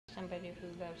somebody who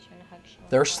loves you and hugs you.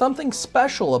 There's something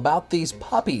special about these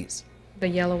puppies. The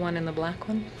yellow one and the black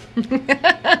one.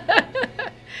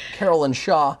 Carolyn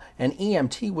Shaw, an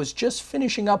EMT, was just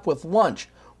finishing up with lunch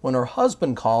when her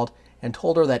husband called and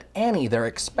told her that Annie, their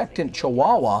expectant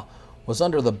Chihuahua, was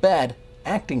under the bed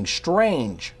acting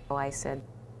strange. I said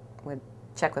we'd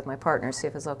check with my partner, see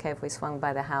if it was okay if we swung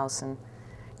by the house, and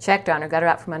checked on her, got her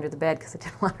out from under the bed because I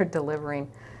didn't want her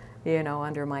delivering, you know,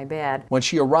 under my bed. When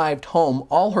she arrived home,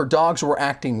 all her dogs were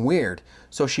acting weird,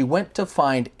 so she went to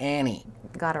find Annie.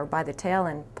 Got her by the tail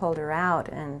and pulled her out,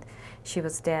 and she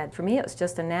was dead. For me, it was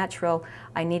just a natural,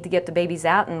 I need to get the babies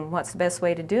out, and what's the best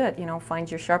way to do it? You know, find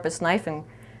your sharpest knife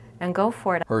and go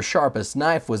for it. Her sharpest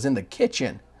knife was in the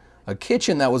kitchen, a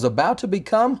kitchen that was about to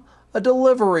become a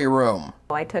delivery room.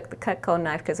 I took the Cutco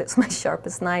knife because it's my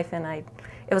sharpest knife, and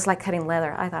it was like cutting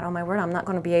leather. I thought, oh my word, I'm not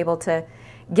going to be able to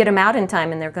get them out in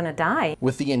time and they're going to die.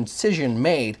 With the incision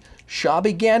made, Shaw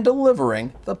began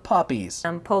delivering the puppies.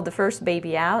 Pulled the first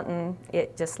baby out, and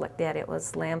it just looked dead. It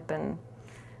was limp and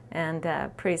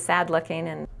pretty sad looking.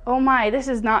 And oh my, this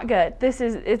is not good.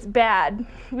 It's bad.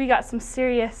 We got some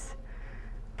serious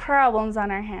problems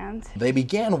on our hands. They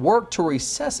began work to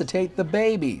resuscitate the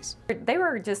babies. They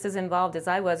were just as involved as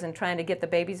I was in trying to get the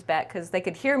babies back, because they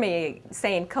could hear me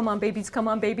saying, come on babies,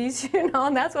 you know,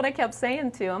 and that's what I kept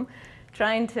saying to them,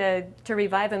 trying to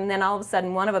revive them. And then all of a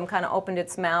sudden one of them kind of opened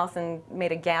its mouth and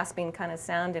made a gasping kind of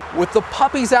sound. With the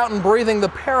puppies out and breathing, the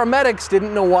paramedics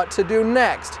didn't know what to do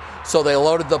next, so they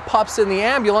loaded the pups in the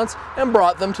ambulance and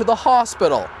brought them to the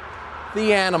hospital.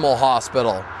 The animal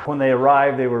hospital. When they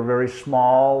arrived, they were very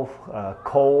small,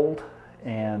 cold,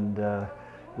 and it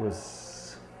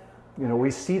was, you know, we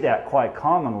see that quite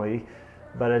commonly,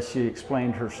 but as she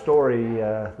explained her story,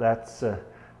 that's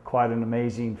quite an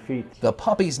amazing feat. The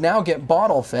puppies now get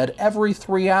bottle fed every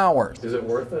 3 hours. Is it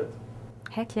worth it?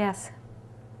 Heck yes.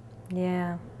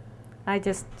 Yeah. I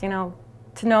just, you know,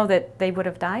 to know that they would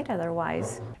have died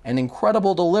otherwise. An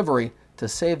incredible delivery to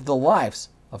save the lives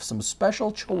of some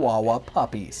special Chihuahua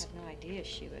puppies. I had no idea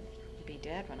she would be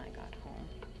dead when I got home.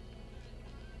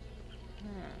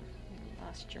 You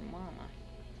lost your mama.